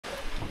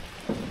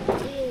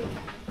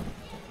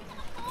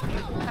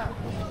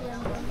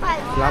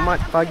Selamat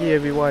pagi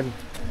everyone.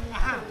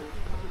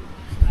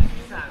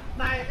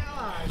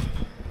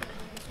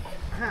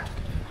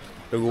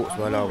 Teruk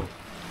semalam.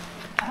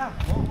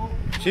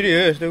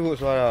 Serius teruk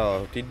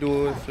semalam.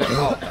 Tidur flat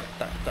out.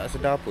 Tak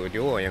sedar apa.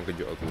 Dia orang yang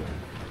kejut aku.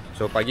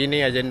 So pagi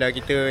ni agenda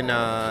kita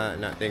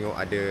nak tengok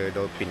ada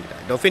dolphin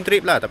tak. Dolphin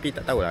trip lah, tapi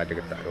tak tahulah ada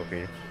ke tak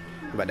dolphin.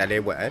 Sebab dah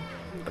lewat kan.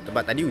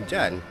 Sebab tadi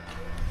hujan.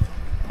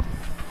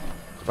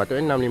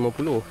 Sepatutnya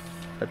 6.50.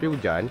 Tapi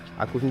hujan,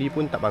 aku sendiri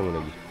pun tak bangun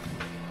lagi.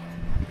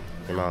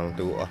 Memang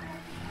teruk lah.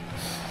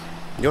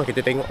 Jom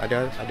kita tengok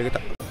ada ke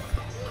tak.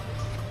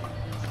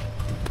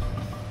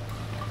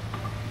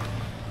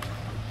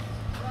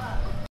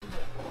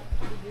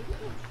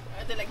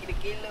 Ada lagi di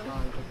Gila.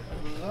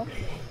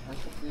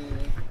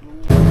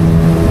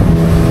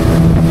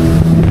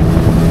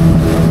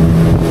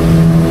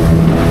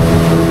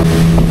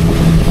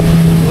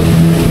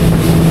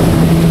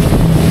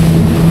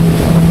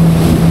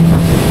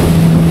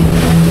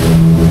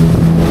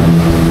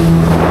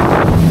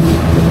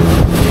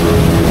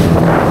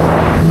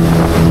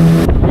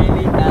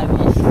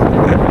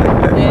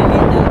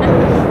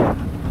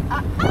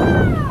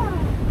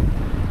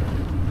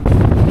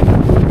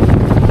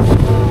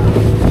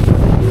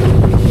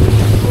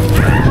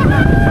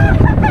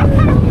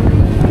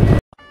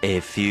 A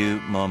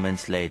few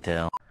moments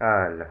later.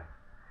 Alah.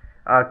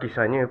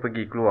 Kisahnya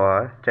pergi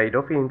keluar cari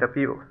dolphin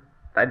tapi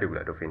tak ada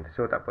pula dolphin.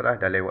 So tak apalah,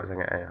 dah lewat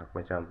sangat kan.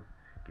 Aku macam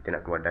kita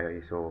nak keluar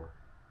dive, so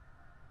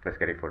let's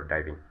get ready for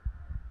diving.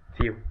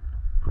 See you.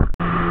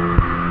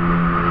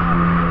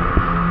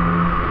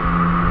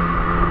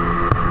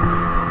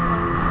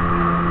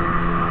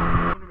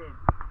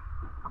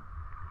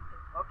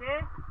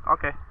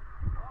 Okay.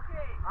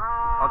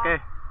 Okay.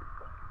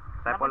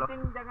 Saya follow. Yang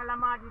penting jangan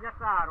lama di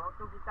dasar.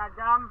 Waktu kita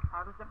jump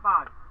harus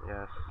cepat.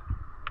 Yes.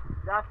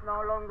 Just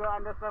no longer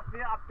under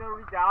surface after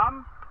we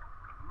jump.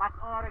 Must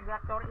all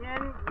regulator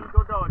in, we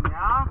go down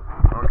ya.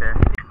 Okay.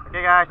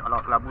 Okay guys, Allah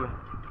kelabu.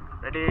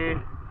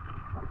 Ready?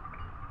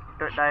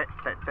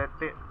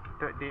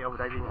 Third day of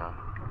diving ah.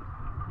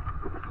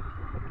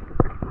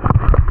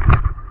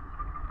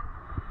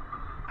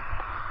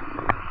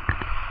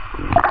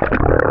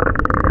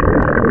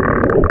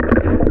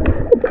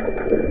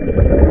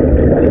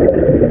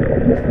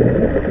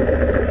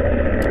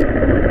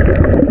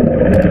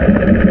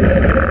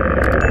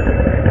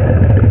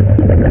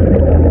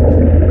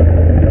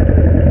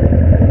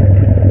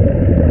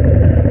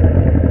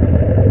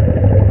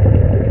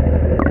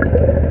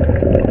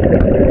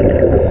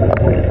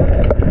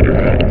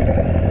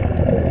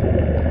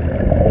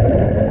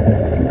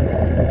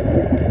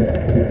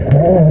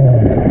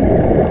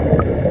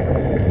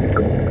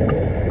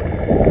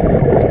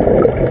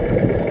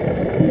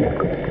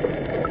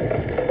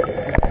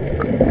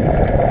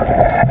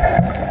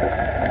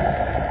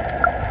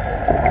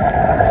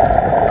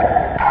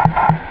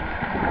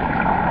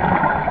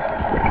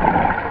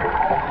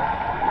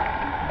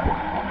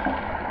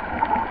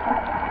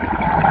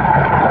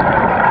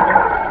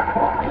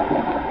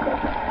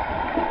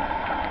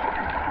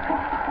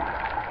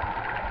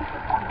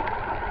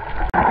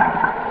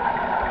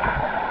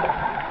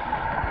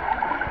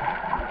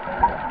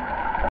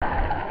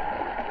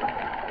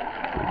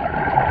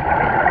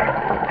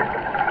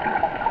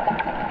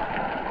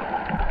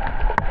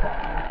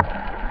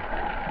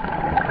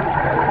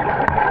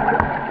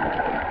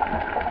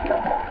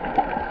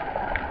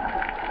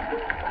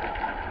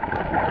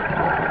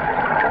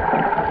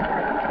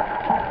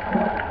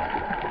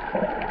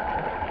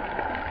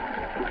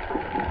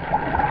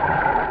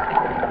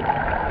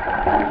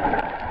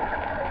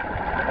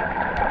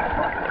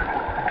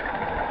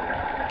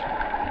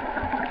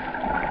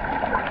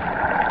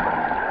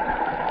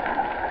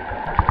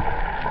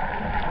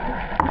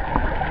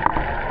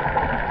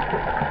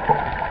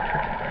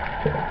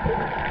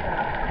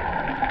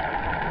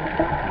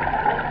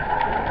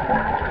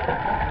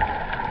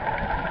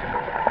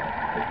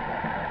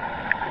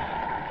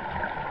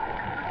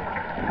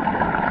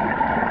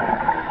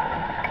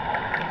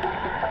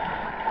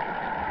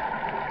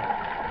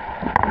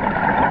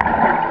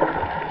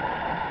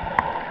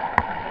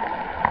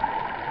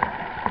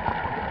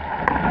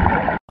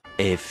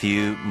 A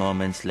few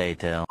moments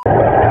later.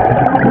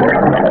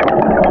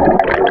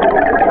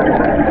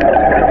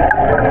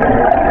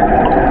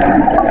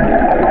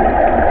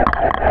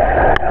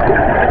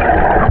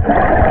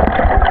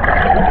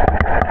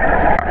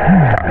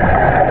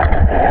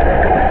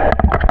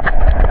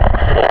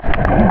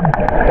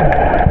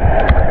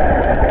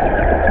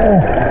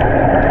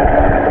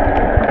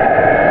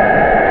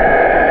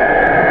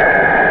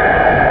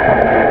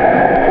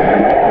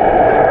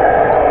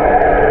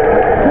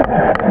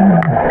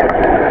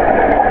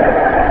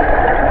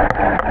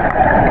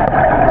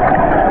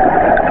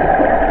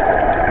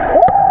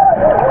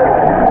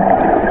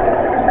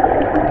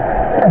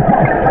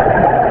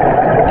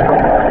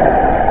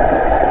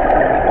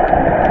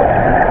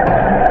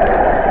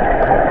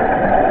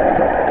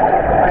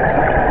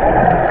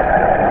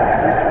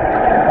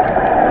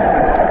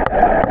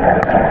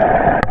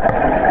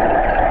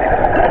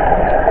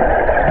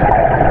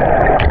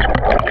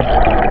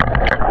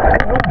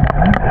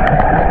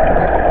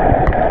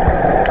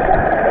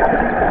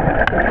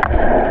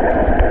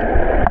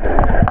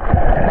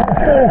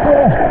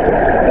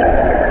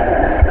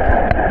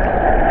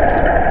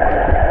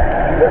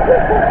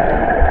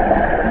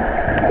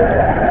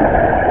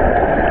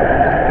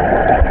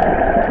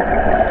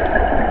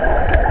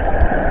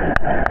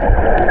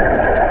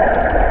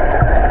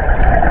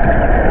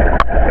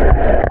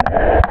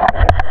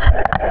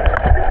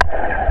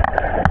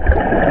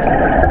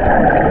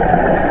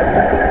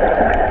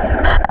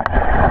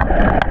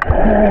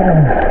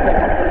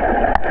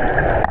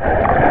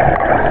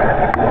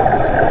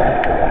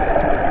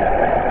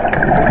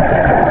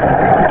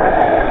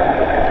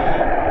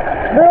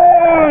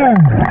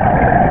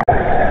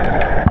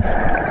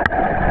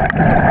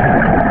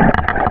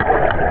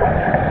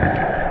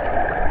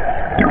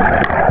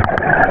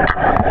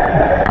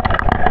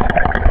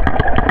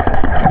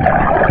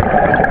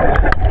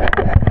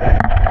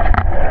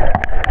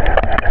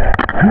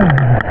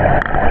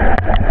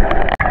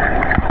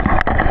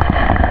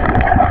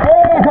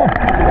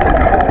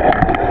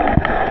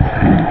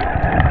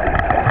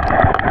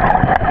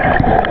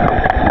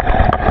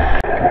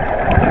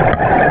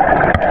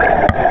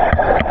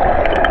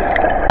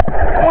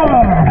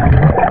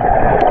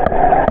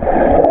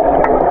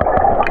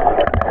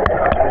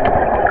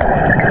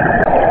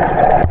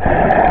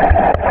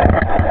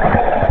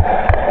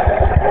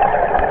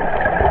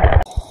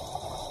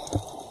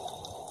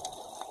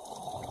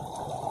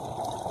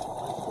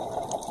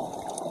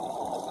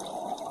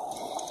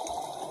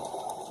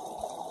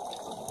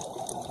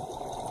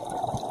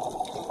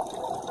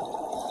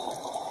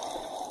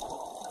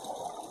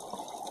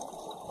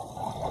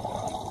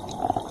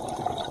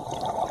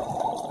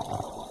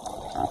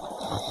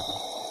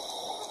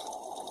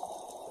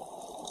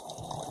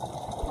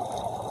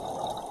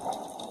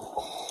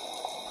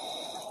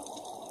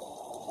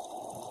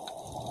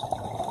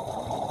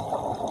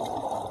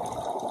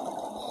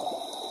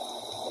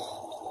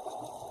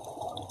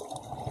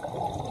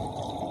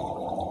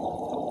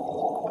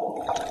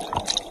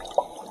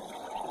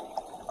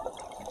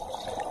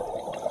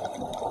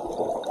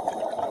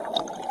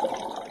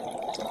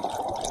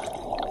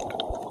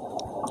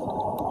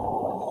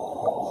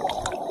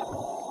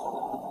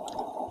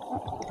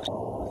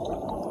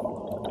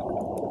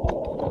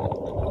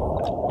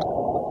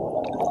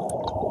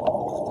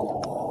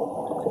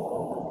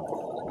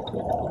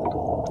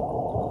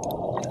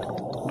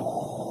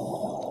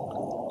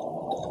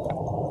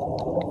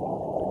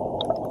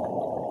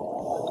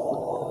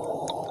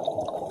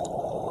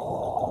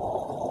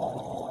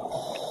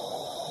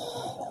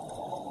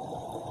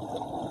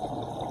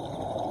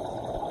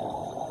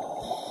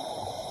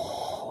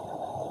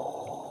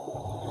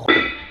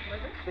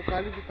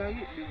 Sekali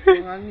ditarik,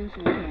 dia angin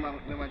semua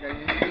memang jalan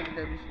kita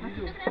dah habis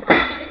tu.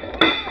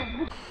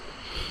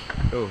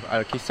 Oh,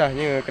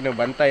 kisahnya kena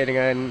bantai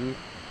dengan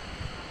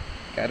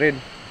Karen.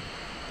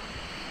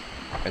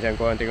 Macam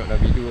korang tengok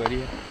dalam video tadi.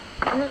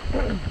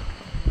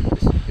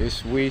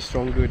 It's way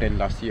stronger than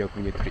last year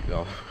aku punya trip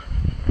tau.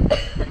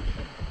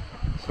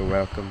 So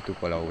welcome to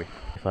Pulau Weh.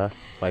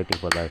 Fighting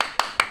for life.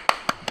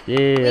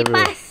 Yeah,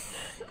 bro.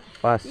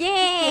 Pass.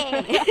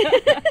 Yeah.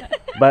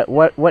 But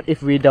what if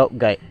without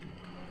guide?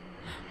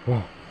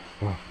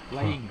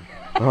 Flying.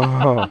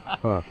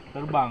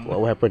 Terbang. What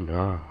will happen?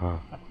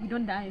 We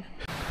don't dive.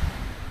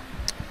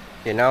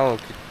 Okay, now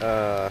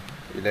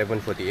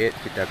 11:48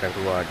 kita akan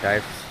keluar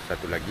dive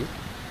satu lagi.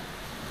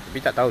 Tapi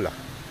tak tahulah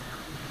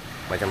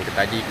macam ke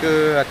tadi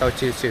ke atau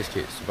chill-chill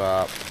sikit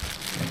sebab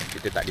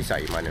kita tak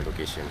decide mana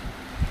location.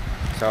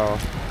 So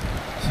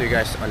see you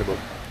guys on the boat.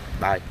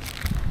 Bye.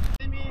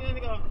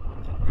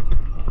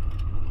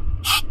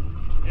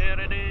 Hey,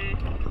 ready?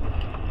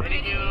 Ready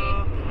you.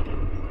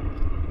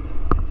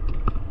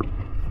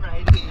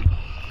 Friday.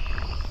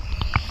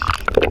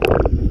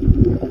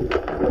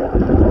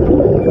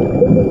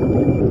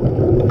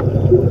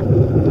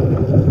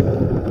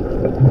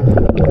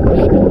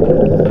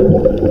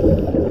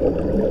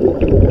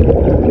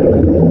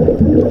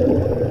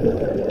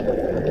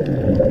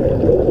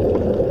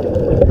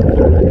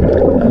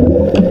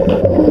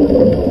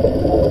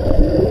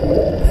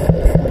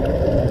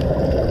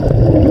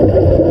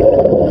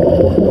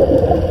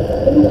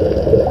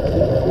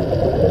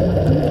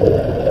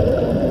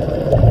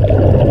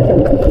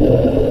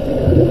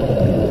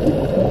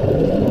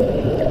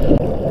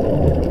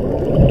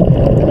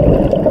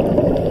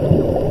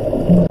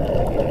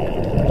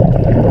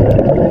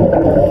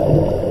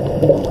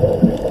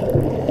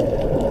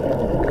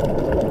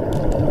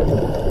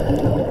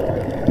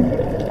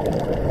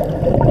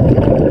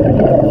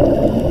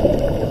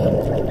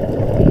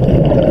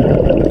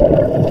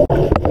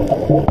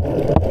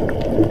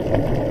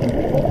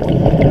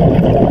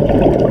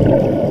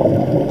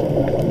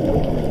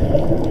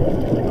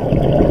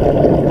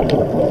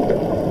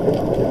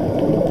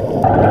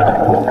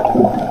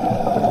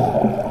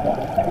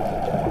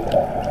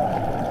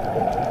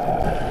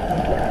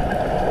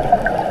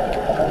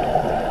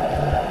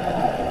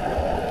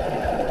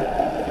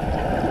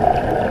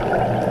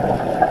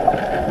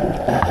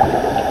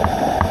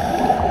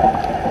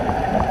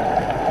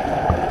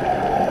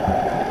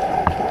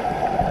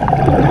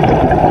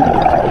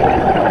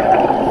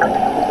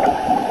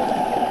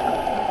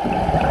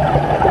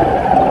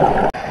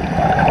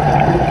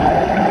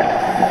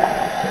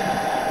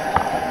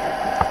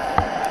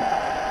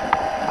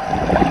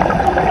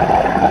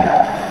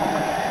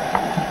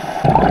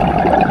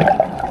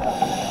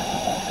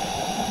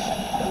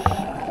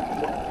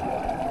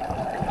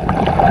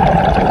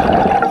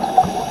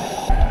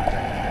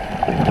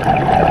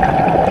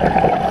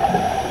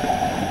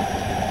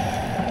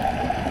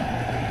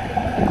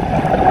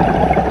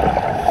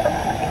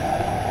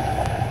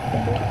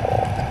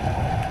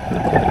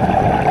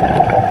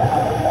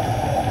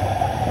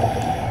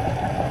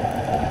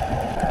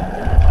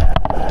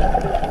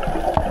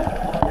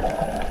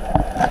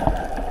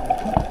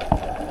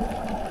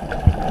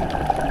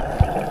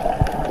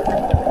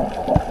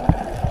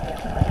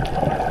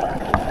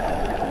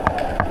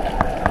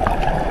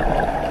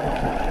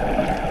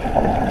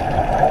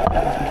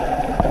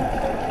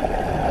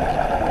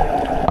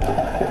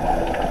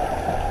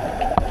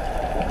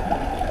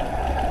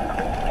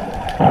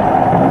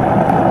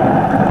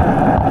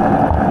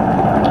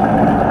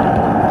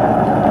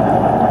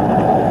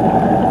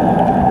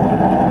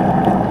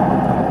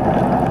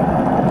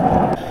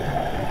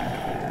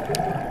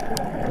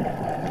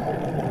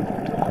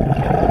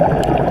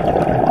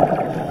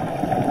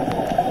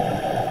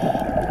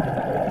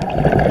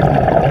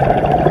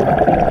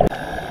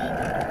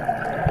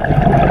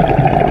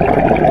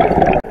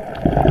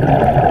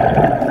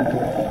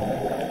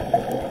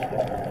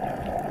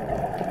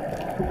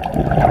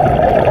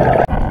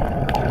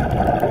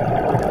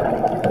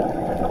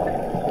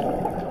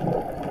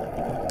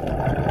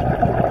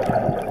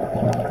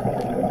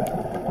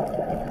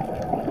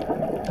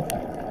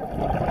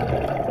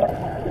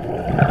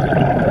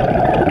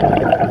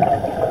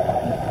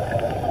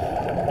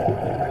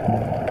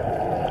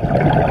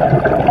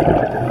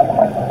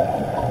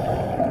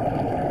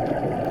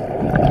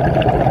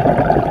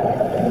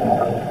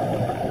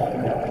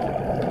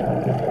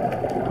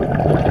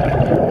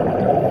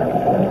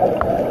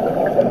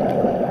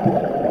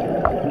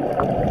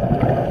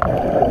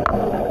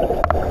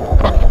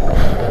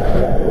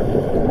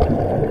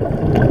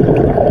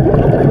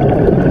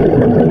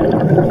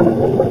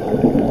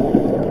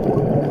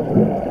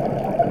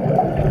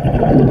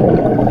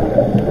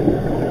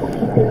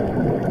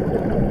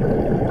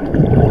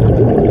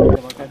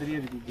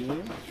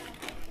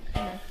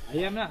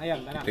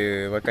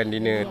 makan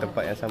dinner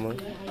tempat yang sama.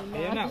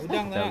 Nak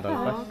udang Macam tahun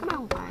lepas.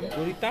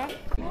 Gurita.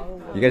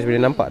 You guys boleh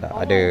nampak tak?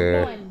 Ada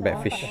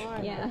batfish.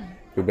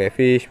 Tu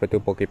batfish, lepas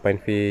tu porcupine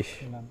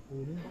fish.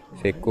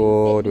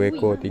 Seekor, 2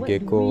 ekor, 3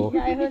 ekor.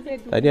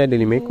 Tadi ada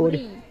 5 ekor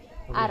dia.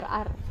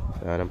 R.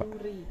 Nampak?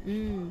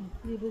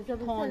 Dia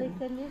besar-besar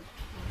ikan dia.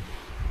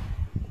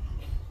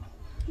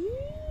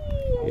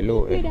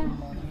 Elok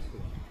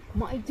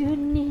Mak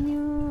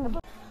jernihnya.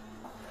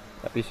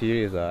 Tapi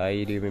serius lah,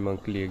 air dia memang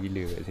clear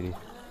gila kat sini.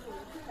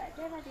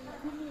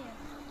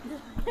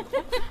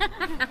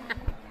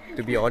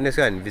 To be honest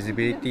kan,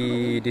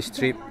 visibility this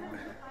trip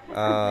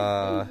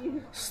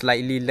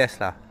slightly less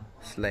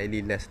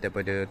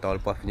daripada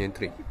tahun lepas punya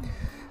trip.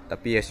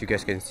 Tapi as you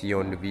guys can see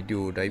on the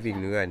video diving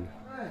tu kan,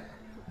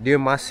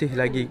 dia masih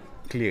lagi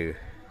clear.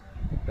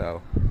 Tahu.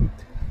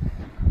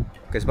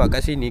 Sebab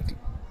kat sini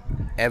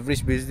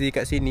average visibility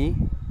kat sini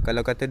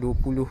kalau kata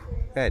 20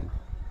 kan,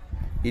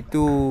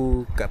 itu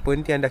kat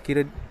penentian dah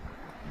kira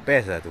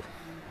best lah tu.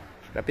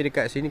 Tapi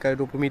dekat sini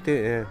kalau 20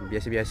 meter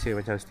biasa-biasa,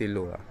 macam still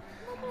low lah.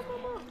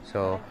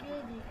 So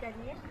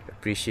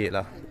appreciate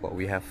lah what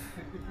we have.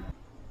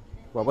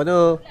 Buat apa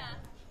tu?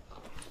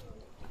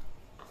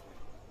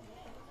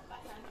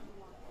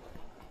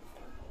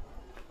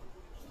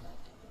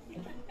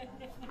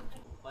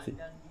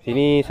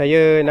 Sini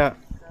saya nak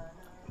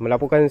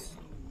melaporkan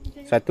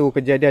satu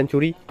kejadian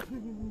curi.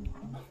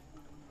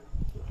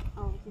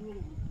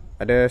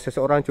 Ada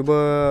seseorang cuba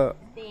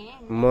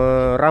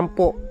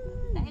merampok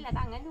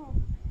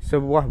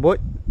sebuah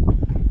bot.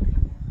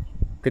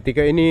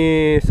 Ketika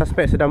ini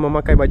suspek sedang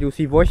memakai baju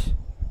Sea Voice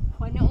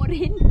Warna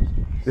oranye.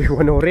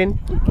 warna oranye.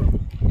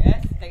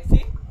 Yes,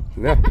 taxi.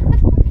 Nah,